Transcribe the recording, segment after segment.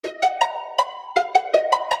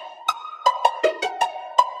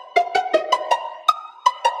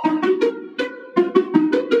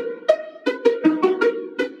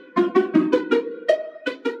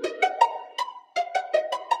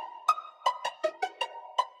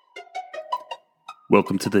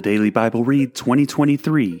Welcome to the Daily Bible Read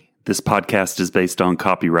 2023. This podcast is based on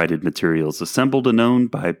copyrighted materials assembled and owned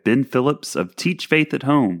by Ben Phillips of Teach Faith at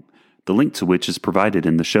Home, the link to which is provided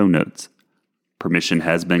in the show notes. Permission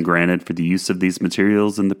has been granted for the use of these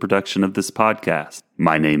materials in the production of this podcast.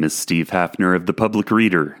 My name is Steve Hafner of The Public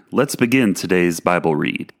Reader. Let's begin today's Bible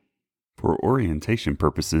read. For orientation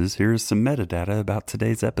purposes, here is some metadata about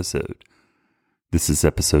today's episode. This is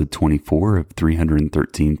episode 24 of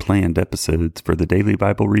 313 planned episodes for the Daily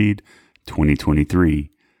Bible Read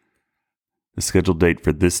 2023. The scheduled date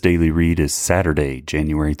for this daily read is Saturday,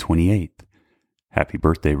 January 28th. Happy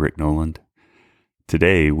birthday, Rick Noland.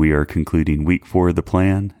 Today we are concluding week 4 of the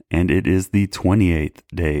plan, and it is the 28th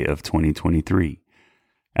day of 2023.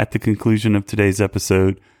 At the conclusion of today's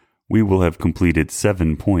episode, we will have completed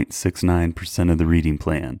 7.69% of the reading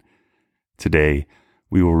plan. Today,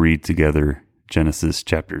 we will read together Genesis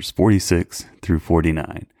chapters 46 through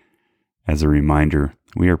 49. As a reminder,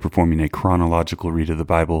 we are performing a chronological read of the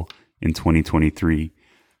Bible in 2023,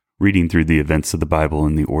 reading through the events of the Bible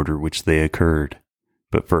in the order which they occurred.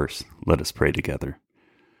 But first, let us pray together.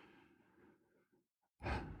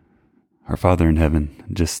 Our Father in heaven,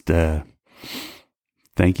 just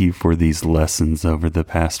thank you for these lessons over the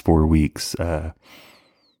past 4 weeks.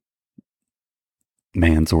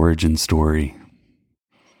 Man's origin story,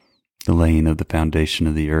 the laying of the foundation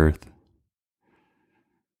of the earth,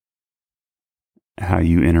 how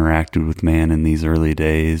you interacted with man in these early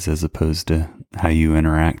days as opposed to how you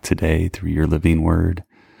interact today through your living word.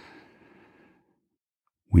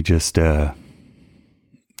 We just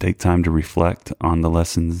take time to reflect on the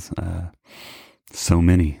lessons, so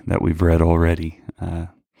many that we've read already.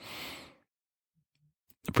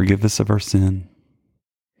 Forgive us of our sin.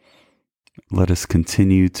 Let us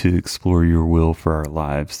continue to explore your will for our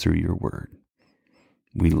lives through your word.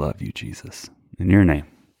 We love you, Jesus. In your name,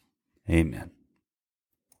 amen.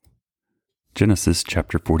 Genesis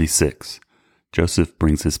chapter 46. Joseph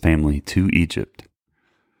brings his family to Egypt.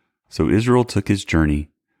 So Israel took his journey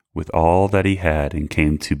with all that he had and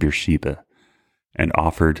came to Beersheba and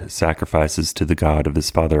offered sacrifices to the God of his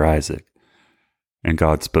father Isaac. And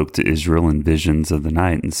God spoke to Israel in visions of the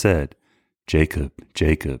night and said, Jacob,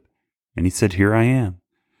 Jacob. And he said, Here I am.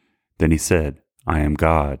 Then he said, I am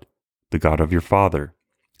God, the God of your father.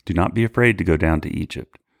 Do not be afraid to go down to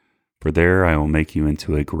Egypt, for there I will make you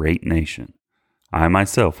into a great nation. I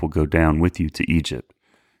myself will go down with you to Egypt,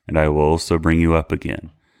 and I will also bring you up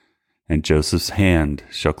again. And Joseph's hand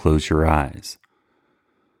shall close your eyes.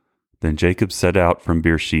 Then Jacob set out from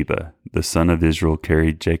Beersheba. The son of Israel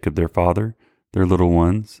carried Jacob their father, their little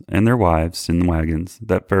ones, and their wives in wagons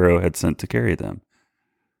that Pharaoh had sent to carry them.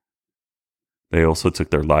 They also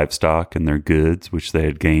took their livestock and their goods which they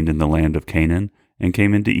had gained in the land of Canaan, and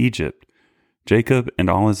came into Egypt, Jacob and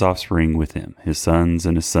all his offspring with him, his sons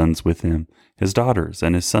and his sons with him, his daughters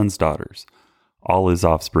and his sons' daughters. All his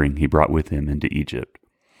offspring he brought with him into Egypt.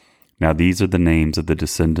 Now these are the names of the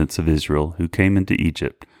descendants of Israel who came into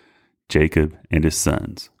Egypt, Jacob and his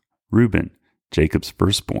sons. Reuben, Jacob's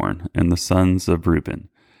firstborn, and the sons of Reuben,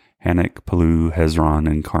 Hanok, Palu, Hezron,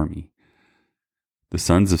 and Carmi. The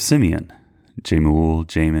sons of Simeon, Jemuel,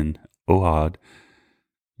 Jamin, Ohad,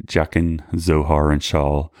 Jachin, Zohar, and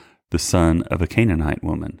Shaul, the son of a Canaanite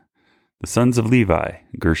woman. The sons of Levi,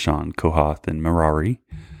 Gershon, Kohath, and Merari.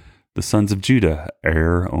 The sons of Judah,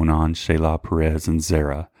 Onan, Shelah, Perez, and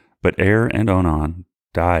Zerah. But and Onan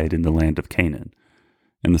died in the land of Canaan.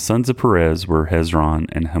 And the sons of Perez were Hezron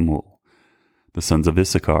and Hamul. The sons of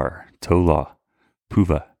Issachar, Tola,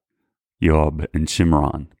 Puvah, Yoab, and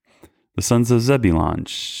Shimron. The sons of Zebulun,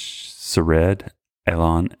 Sered,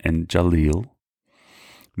 Elon, and Jalil.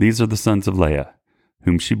 These are the sons of Leah,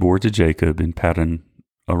 whom she bore to Jacob in Paddan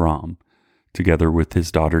Aram, together with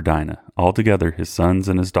his daughter Dinah. Altogether his sons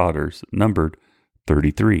and his daughters numbered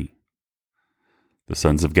 33. The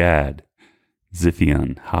sons of Gad,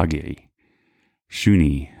 Ziphion, Haggai,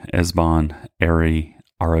 Shuni, Esbon, Eri,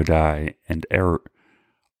 Arodai, and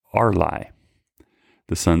Arli.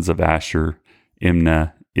 The sons of Asher,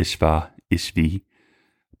 Imnah, Ishva, Ishvi,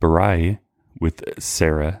 Beriah, with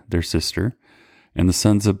Sarah, their sister, and the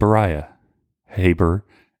sons of Beriah, Heber,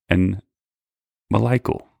 and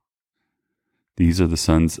Malachel. These are the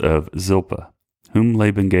sons of Zilpah, whom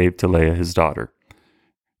Laban gave to Leah his daughter,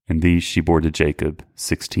 and these she bore to Jacob,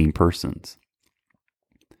 16 persons.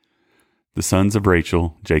 The sons of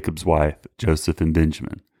Rachel, Jacob's wife, Joseph and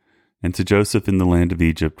Benjamin. And to Joseph in the land of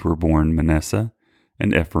Egypt were born Manasseh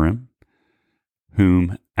and Ephraim,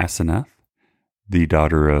 whom Asenath, the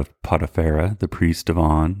daughter of Potiphera, the priest of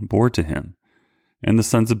On, bore to him. And the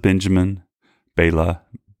sons of Benjamin, Bela,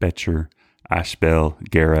 Becher, Ashbel,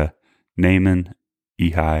 Gera, Naaman,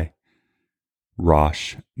 Ehi,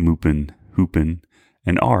 Rosh, Mupin, Hupin,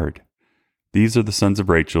 and Ard. These are the sons of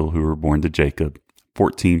Rachel who were born to Jacob,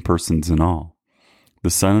 14 persons in all. The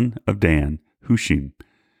son of Dan, Hushim.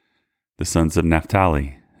 The sons of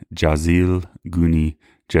Naphtali, Jazil, Guni,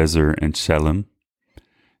 Jezer, and Shelem.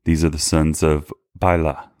 These are the sons of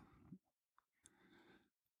Bilhah,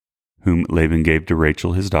 whom Laban gave to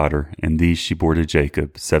Rachel his daughter, and these she bore to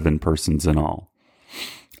Jacob, 7 persons in all.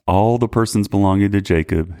 All the persons belonging to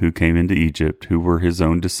Jacob who came into Egypt, who were his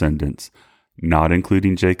own descendants, not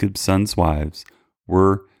including Jacob's sons' wives,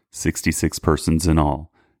 were 66 persons in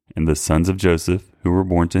all. And the sons of Joseph, who were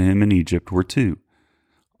born to him in Egypt, were 2.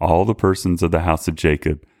 All the persons of the house of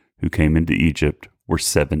Jacob who came into Egypt were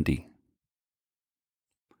 70.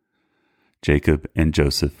 Jacob and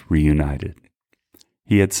Joseph reunited.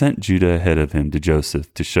 He had sent Judah ahead of him to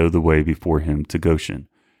Joseph to show the way before him to Goshen,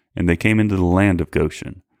 and they came into the land of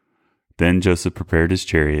Goshen. Then Joseph prepared his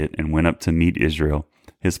chariot and went up to meet Israel,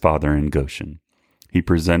 his father, in Goshen. He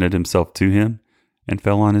presented himself to him and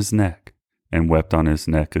fell on his neck, and wept on his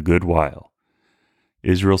neck a good while.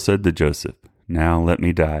 Israel said to Joseph, "Now let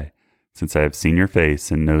me die, since I have seen your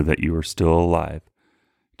face and know that you are still alive."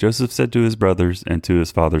 Joseph said to his brothers and to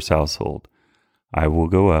his father's household, "I will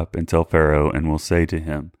go up and tell Pharaoh and will say to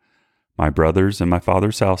him, 'My brothers and my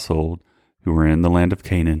father's household, who are in the land of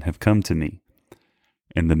Canaan, have come to me.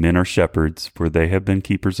 And the men are shepherds, for they have been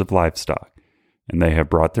keepers of livestock, and they have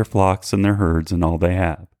brought their flocks and their herds and all they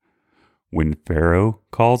have. When Pharaoh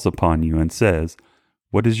calls upon you and says,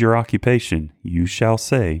 "What is your occupation?" you shall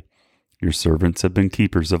say, "Your servants have been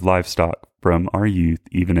keepers of livestock from our youth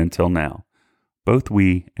even until now, both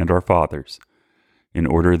we and our fathers, in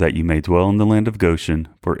order that you may dwell in the land of Goshen,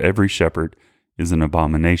 for every shepherd is an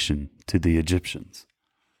abomination to the Egyptians."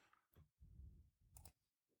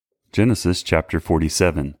 Genesis chapter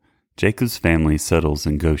 47. Jacob's family settles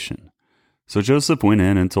in Goshen. So Joseph went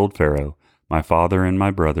in and told Pharaoh, "My father and my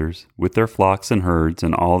brothers, with their flocks and herds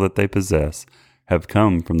and all that they possess, have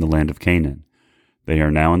come from the land of Canaan. They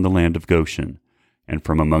are now in the land of Goshen." And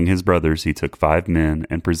from among his brothers he took 5 men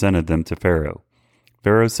and presented them to Pharaoh.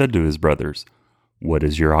 Pharaoh said to his brothers, "What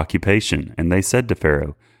is your occupation?" And they said to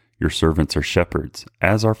Pharaoh, "Your servants are shepherds,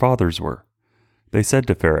 as our fathers were." They said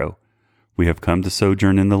to Pharaoh, "We have come to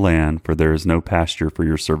sojourn in the land, for there is no pasture for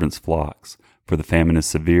your servants' flocks, for the famine is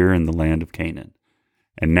severe in the land of Canaan.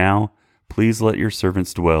 And now, please let your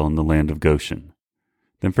servants dwell in the land of Goshen."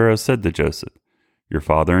 Then Pharaoh said to Joseph, "Your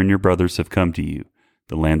father and your brothers have come to you.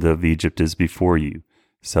 The land of Egypt is before you.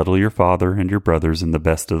 Settle your father and your brothers in the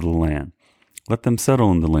best of the land. Let them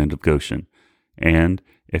settle in the land of Goshen. And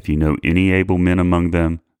if you know any able men among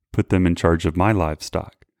them, put them in charge of my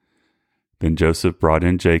livestock." Then Joseph brought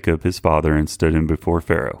in Jacob his father and stood him before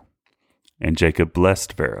Pharaoh. And Jacob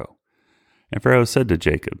blessed Pharaoh. And Pharaoh said to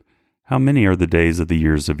Jacob, "How many are the days of the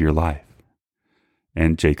years of your life?"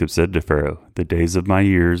 And Jacob said to Pharaoh, "The days of my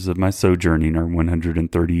years of my sojourning are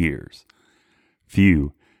 130 years.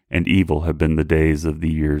 Few and evil have been the days of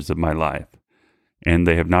the years of my life, and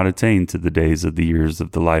they have not attained to the days of the years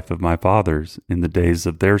of the life of my fathers in the days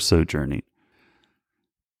of their sojourning."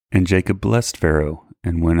 And Jacob blessed Pharaoh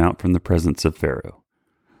and went out from the presence of Pharaoh.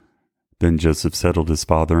 Then Joseph settled his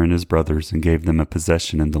father and his brothers and gave them a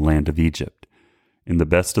possession in the land of Egypt, in the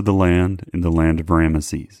best of the land, in the land of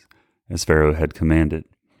Ramesses, as Pharaoh had commanded.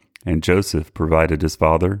 And Joseph provided his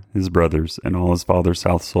father, his brothers, and all his father's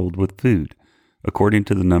household with food, according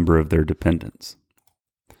to the number of their dependents.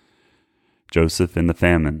 Joseph in the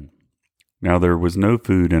famine. Now there was no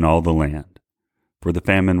food in all the land, for the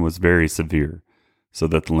famine was very severe, so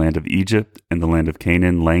that the land of Egypt and the land of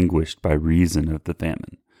Canaan languished by reason of the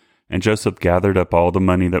famine. And Joseph gathered up all the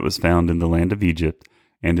money that was found in the land of Egypt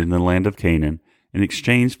and in the land of Canaan in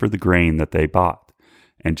exchange for the grain that they bought.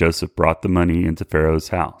 And Joseph brought the money into Pharaoh's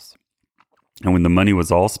house. And when the money was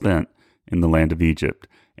all spent in the land of Egypt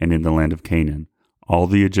and in the land of Canaan, all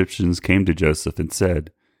the Egyptians came to Joseph and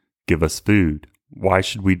said, "Give us food. Why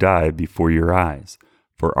should we die before your eyes?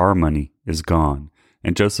 For our money is gone."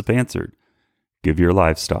 And Joseph answered, "Give your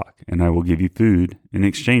livestock, and I will give you food in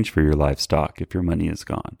exchange for your livestock if your money is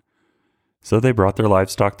gone." So they brought their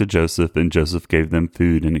livestock to Joseph, and Joseph gave them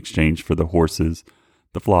food in exchange for the horses,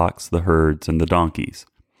 the flocks, the herds, and the donkeys.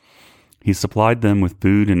 He supplied them with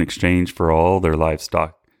food in exchange for all their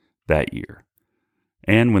livestock that year.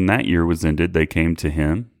 And when that year was ended, they came to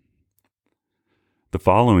him the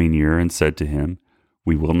following year and said to him,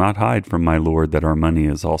 "We will not hide from my lord that our money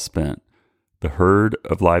is all spent. The herd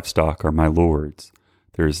of livestock are my lord's.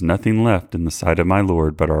 There is nothing left in the sight of my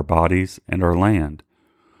lord but our bodies and our land.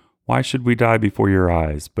 Why should we die before your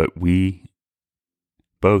eyes, both we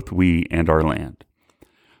and our land?"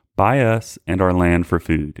 Buy us and our land for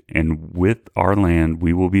food, and with our land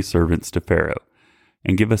we will be servants to Pharaoh,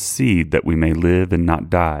 and give us seed that we may live and not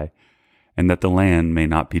die, and that the land may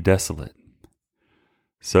not be desolate."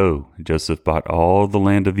 So Joseph bought all the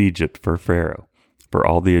land of Egypt for Pharaoh, for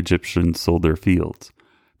all the Egyptians sold their fields,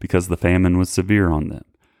 because the famine was severe on them.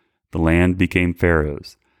 The land became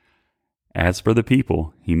Pharaoh's. As for the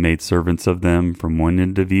people, he made servants of them from one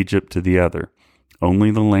end of Egypt to the other.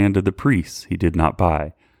 Only the land of the priests he did not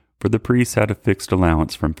buy, for the priests had a fixed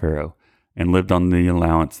allowance from Pharaoh, and lived on the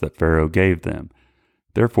allowance that Pharaoh gave them.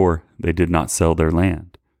 Therefore they did not sell their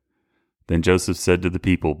land. Then Joseph said to the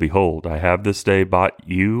people, "Behold, I have this day bought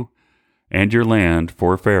you and your land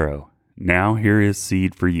for Pharaoh. Now here is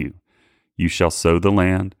seed for you. You shall sow the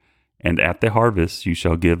land, and at the harvest you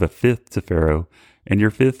shall give a fifth to Pharaoh, and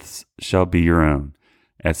your fifths shall be your own,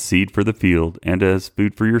 as seed for the field, and as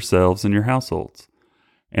food for yourselves and your households,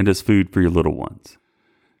 and as food for your little ones."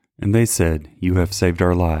 And they said, "You have saved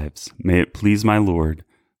our lives. May it please my Lord,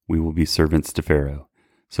 we will be servants to Pharaoh."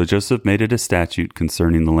 So Joseph made it a statute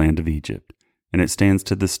concerning the land of Egypt, and it stands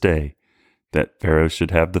to this day, that Pharaoh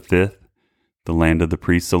should have the fifth. The land of the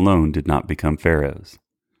priests alone did not become Pharaoh's.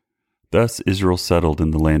 Thus Israel settled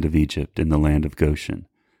in the land of Egypt, in the land of Goshen.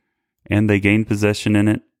 And they gained possession in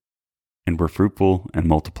it, and were fruitful and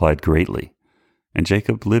multiplied greatly. And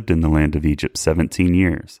Jacob lived in the land of Egypt 17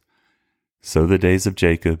 years. So the days of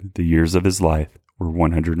Jacob, the years of his life, were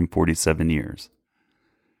 147 years.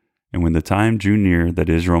 And when the time drew near that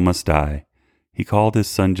Israel must die, he called his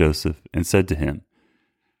son Joseph and said to him,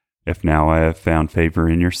 "If now I have found favor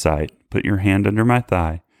in your sight, put your hand under my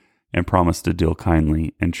thigh, and promise to deal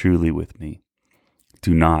kindly and truly with me.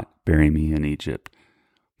 Do not bury me in Egypt,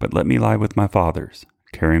 but let me lie with my fathers.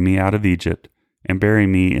 Carry me out of Egypt, and bury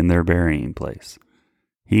me in their burying place."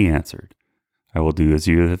 He answered, "I will do as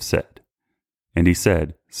you have said." And he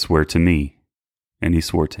said, "Swear to me." And he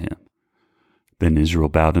swore to him. Then Israel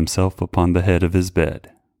bowed himself upon the head of his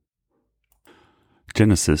bed.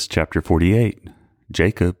 Genesis chapter 48.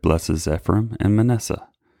 Jacob blesses Ephraim and Manasseh.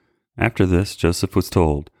 After this, Joseph was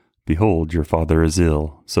told, "Behold, your father is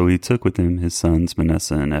ill." So he took with him his sons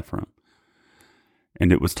Manasseh and Ephraim.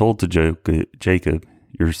 And it was told to Jacob,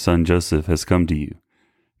 "Your son Joseph has come to you."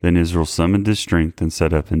 Then Israel summoned his strength and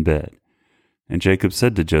sat up in bed. And Jacob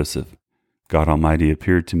said to Joseph, "God Almighty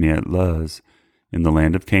appeared to me at Luz in the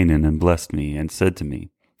land of Canaan and blessed me, and said to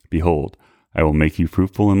me, Behold, I will make you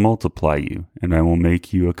fruitful and multiply you, and I will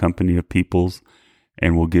make you a company of peoples,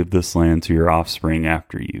 and will give this land to your offspring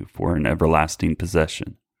after you for an everlasting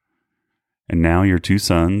possession. And now your 2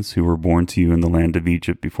 sons, who were born to you in the land of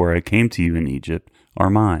Egypt before I came to you in Egypt, are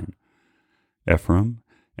mine. Ephraim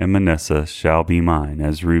and Manasseh shall be mine,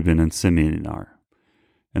 as Reuben and Simeon are.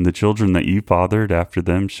 And the children that you fathered after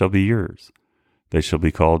them shall be yours. They shall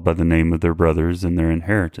be called by the name of their brothers in their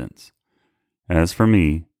inheritance. As for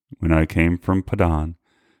me, when I came from Padan,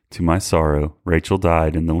 to my sorrow, Rachel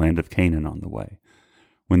died in the land of Canaan on the way,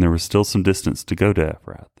 when there was still some distance to go to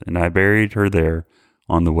Ephrath, and I buried her there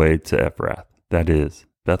on the way to Ephrath, that is,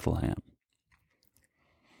 Bethlehem.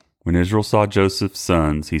 When Israel saw Joseph's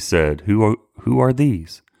sons, he said, Who are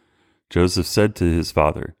these? Joseph said to his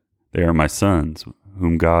father, They are my sons,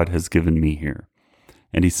 whom God has given me here.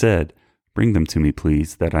 And he said, Bring them to me,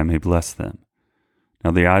 please, that I may bless them.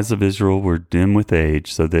 Now the eyes of Israel were dim with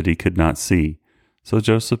age, so that he could not see. So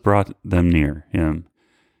Joseph brought them near him,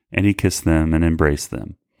 and he kissed them and embraced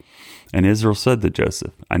them. And Israel said to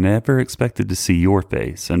Joseph, I never expected to see your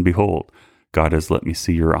face, and behold, God has let me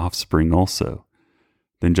see your offspring also.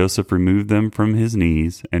 Then Joseph removed them from his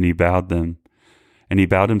knees, and he bowed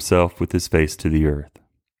himself with his face to the earth.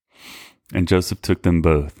 And Joseph took them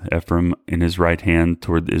both, Ephraim in his right hand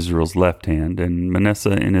toward Israel's left hand, and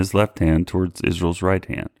Manasseh in his left hand towards Israel's right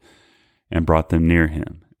hand, and brought them near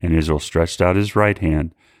him. And Israel stretched out his right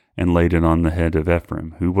hand, and laid it on the head of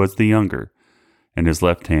Ephraim, who was the younger, and his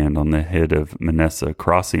left hand on the head of Manasseh,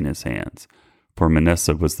 crossing his hands. For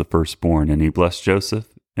Manasseh was the firstborn, and he blessed Joseph,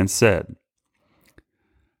 and said,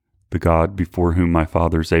 The God before whom my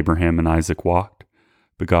fathers Abraham and Isaac walked,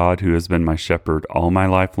 the God who has been my shepherd all my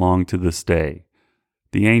life long to this day,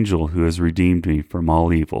 the angel who has redeemed me from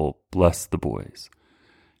all evil, bless the boys.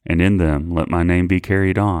 And in them let my name be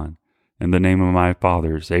carried on, and the name of my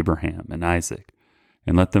fathers Abraham and Isaac,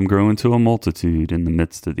 and let them grow into a multitude in the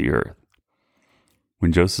midst of the earth.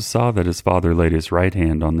 When Joseph saw that his father laid his right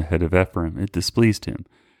hand on the head of Ephraim, it displeased him,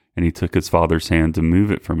 and he took his father's hand to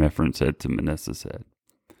move it from Ephraim's head to Manasseh's head.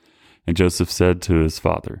 And Joseph said to his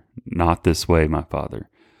father, Not this way, my father.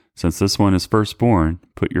 Since this one is firstborn,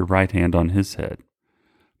 put your right hand on his head.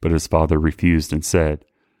 But his father refused and said,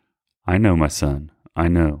 I know, my son, I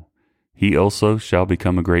know. He also shall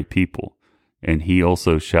become a great people, and he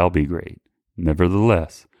also shall be great.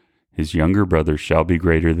 Nevertheless, his younger brother shall be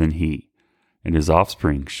greater than he, and his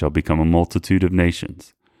offspring shall become a multitude of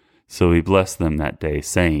nations. So he blessed them that day,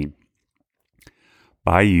 saying,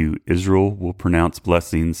 By you Israel will pronounce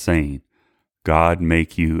blessings, saying, God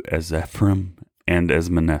make you as Ephraim and as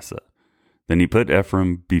Manasseh. Then he put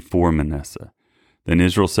Ephraim before Manasseh. Then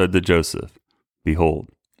Israel said to Joseph, Behold,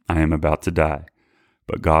 I am about to die,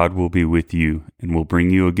 but God will be with you and will bring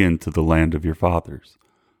you again to the land of your fathers.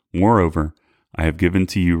 Moreover, I have given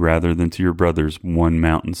to you rather than to your brothers one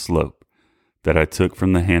mountain slope, that I took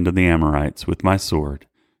from the hand of the Amorites with my sword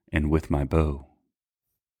and with my bow.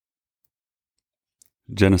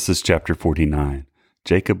 Genesis chapter 49.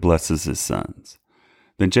 Jacob blesses his sons.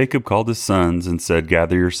 Then Jacob called his sons and said,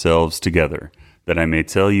 Gather yourselves together, that I may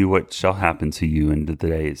tell you what shall happen to you in the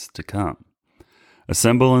days to come.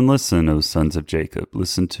 Assemble and listen, O sons of Jacob.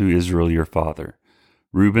 Listen to Israel your father.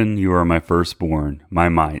 Reuben, you are my firstborn, my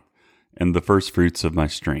might, and the firstfruits of my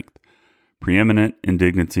strength, preeminent in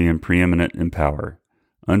dignity and preeminent in power.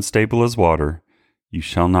 Unstable as water, you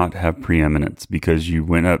shall not have preeminence, because you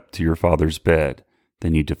went up to your father's bed.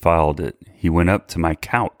 Then you defiled it. He went up to my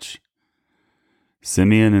couch.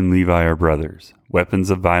 Simeon and Levi are brothers. Weapons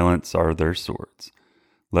of violence are their swords.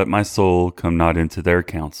 Let my soul come not into their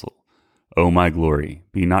counsel. O my glory,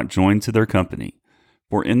 be not joined to their company.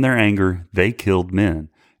 For in their anger they killed men,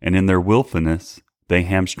 and in their willfulness they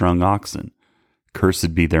hamstrung oxen.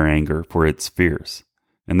 Cursed be their anger, for it's fierce,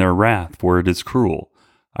 and their wrath, for it is cruel.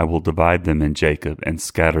 I will divide them in Jacob and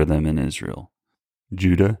scatter them in Israel.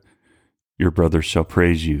 Judah, your brothers shall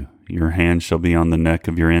praise you. Your hand shall be on the neck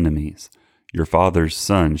of your enemies. Your father's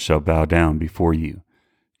son shall bow down before you.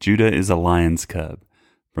 Judah is a lion's cub.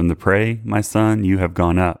 From the prey, my son, you have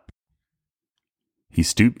gone up. He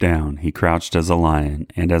stooped down, he crouched as a lion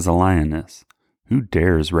and as a lioness. Who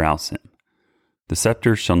dares rouse him? The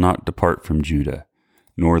scepter shall not depart from Judah,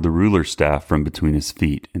 nor the ruler's staff from between his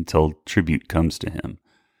feet, until tribute comes to him.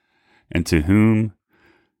 And to whom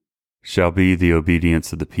shall be the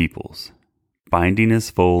obedience of the peoples? Binding his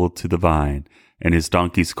foal to the vine, and his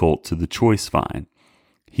donkey's colt to the choice vine.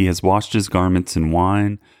 He has washed his garments in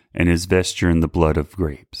wine, and his vesture in the blood of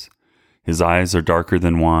grapes. His eyes are darker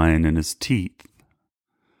than wine, and his teeth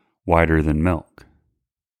whiter than milk.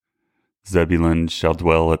 Zebulun shall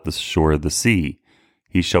dwell at the shore of the sea.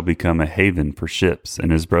 He shall become a haven for ships,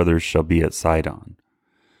 and his brothers shall be at Sidon.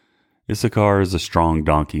 Issachar is a strong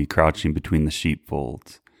donkey crouching between the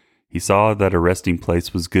sheepfolds. He saw that a resting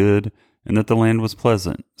place was good, and that the land was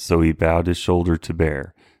pleasant, so he bowed his shoulder to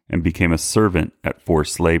bear, and became a servant at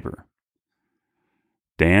forced labor.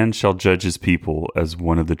 Dan shall judge his people as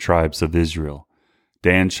one of the tribes of Israel.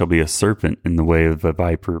 Dan shall be a serpent in the way of a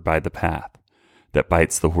viper by the path, that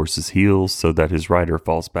bites the horse's heels so that his rider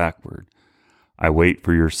falls backward. I wait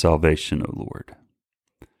for your salvation, O Lord.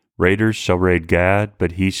 Raiders shall raid Gad,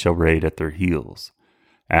 but he shall raid at their heels.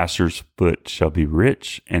 Asher's foot shall be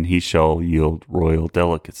rich, and he shall yield royal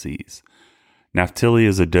delicacies. Naphtali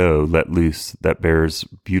is a doe let loose that bears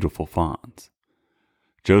beautiful fawns.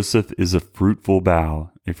 Joseph is a fruitful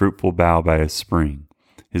bough by a spring.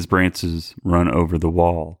 His branches run over the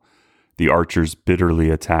wall. The archers bitterly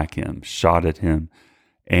attack him, shot at him,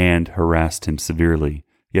 and harassed him severely.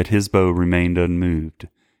 Yet his bow remained unmoved.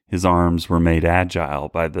 His arms were made agile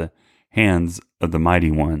by the hands of the mighty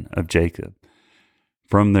one of Jacob.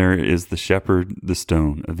 From there is the shepherd, the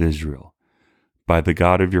stone of Israel. By the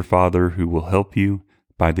God of your father who will help you,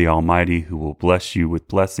 by the Almighty who will bless you with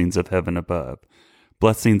blessings of heaven above,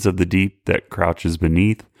 blessings of the deep that crouches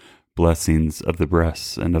beneath, blessings of the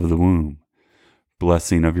breasts and of the womb.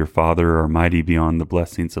 Blessing of your father are mighty beyond the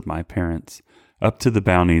blessings of my parents, up to the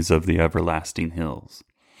bounties of the everlasting hills.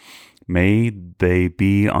 May they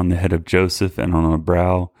be on the head of Joseph and on the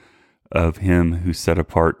brow of him who set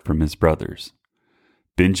apart from his brothers.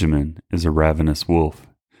 Benjamin is a ravenous wolf,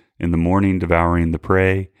 in the morning devouring the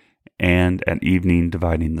prey, and at evening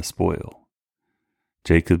dividing the spoil.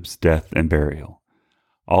 Jacob's death and burial.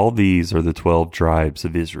 All these are the 12 tribes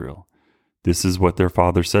of Israel. This is what their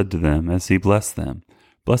father said to them as he blessed them,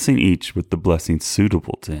 blessing each with the blessing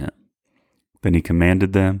suitable to him. Then he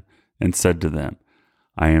commanded them and said to them,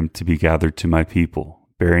 I am to be gathered to my people,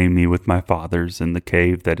 burying me with my fathers in the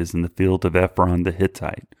cave that is in the field of Ephron the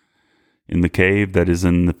Hittite, in the cave that is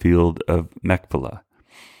in the field of Machpelah,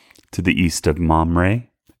 to the east of Mamre,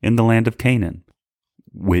 in the land of Canaan,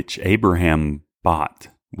 which Abraham bought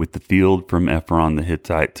with the field from Ephron the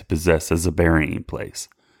Hittite to possess as a burying place.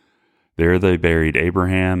 There they buried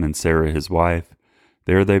Abraham and Sarah his wife.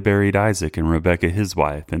 There they buried Isaac and Rebekah his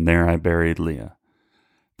wife, and there I buried Leah.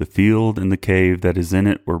 The field and the cave that is in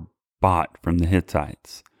it were bought from the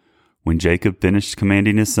Hittites. When Jacob finished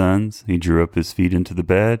commanding his sons, he drew up his feet into the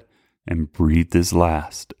bed and breathed his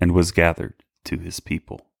last and was gathered to his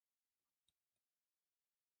people.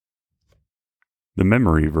 The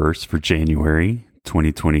memory verse for January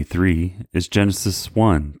 2023 is Genesis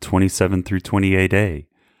 1:27 through 28a.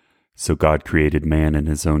 So God created man in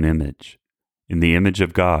his own image. In the image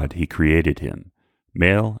of God he created him.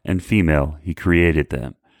 Male and female he created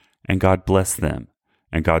them. And God blessed them.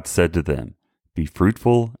 And God said to them, "Be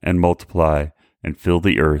fruitful and multiply and fill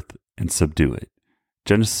the earth and subdue it."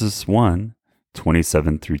 Genesis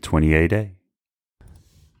 1:27 through 28a.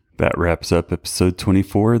 That wraps up episode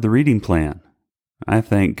 24 of the Reading Plan. I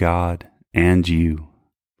thank God and you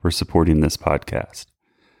for supporting this podcast.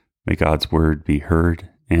 May God's word be heard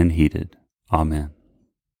and heeded. Amen.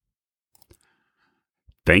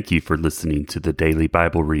 Thank you for listening to the Daily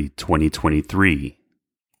Bible Read 2023.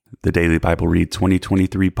 The Daily Bible Read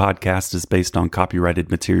 2023 podcast is based on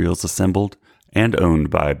copyrighted materials assembled and owned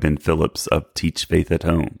by Ben Phillips of Teach Faith at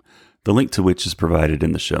Home, the link to which is provided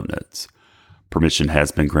in the show notes. Permission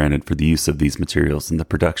has been granted for the use of these materials in the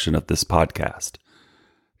production of this podcast.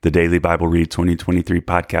 The Daily Bible Read 2023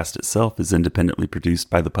 podcast itself is independently produced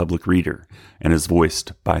by the Public Reader and is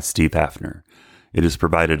voiced by Steve Hafner. It is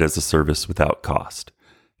provided as a service without cost.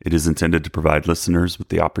 It is intended to provide listeners with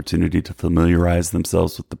the opportunity to familiarize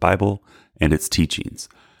themselves with the Bible and its teachings.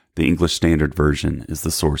 The English Standard Version is the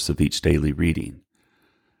source of each daily reading.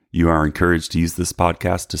 You are encouraged to use this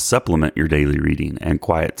podcast to supplement your daily reading and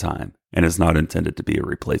quiet time, and is not intended to be a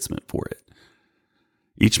replacement for it.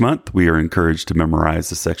 Each month, we are encouraged to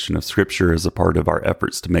memorize a section of Scripture as a part of our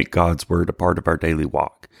efforts to make God's Word a part of our daily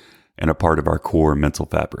walk and a part of our core mental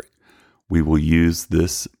fabric. We will use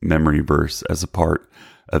this memory verse as a part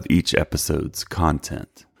of each episode's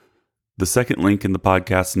content. The second link in the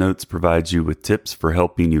podcast notes provides you with tips for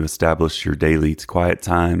helping you establish your daily quiet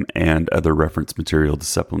time and other reference material to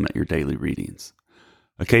supplement your daily readings.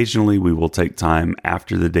 Occasionally, we will take time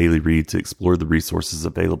after the daily read to explore the resources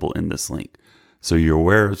available in this link, so you're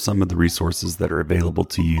aware of some of the resources that are available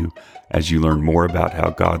to you as you learn more about how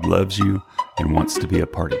God loves you and wants to be a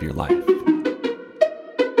part of your life.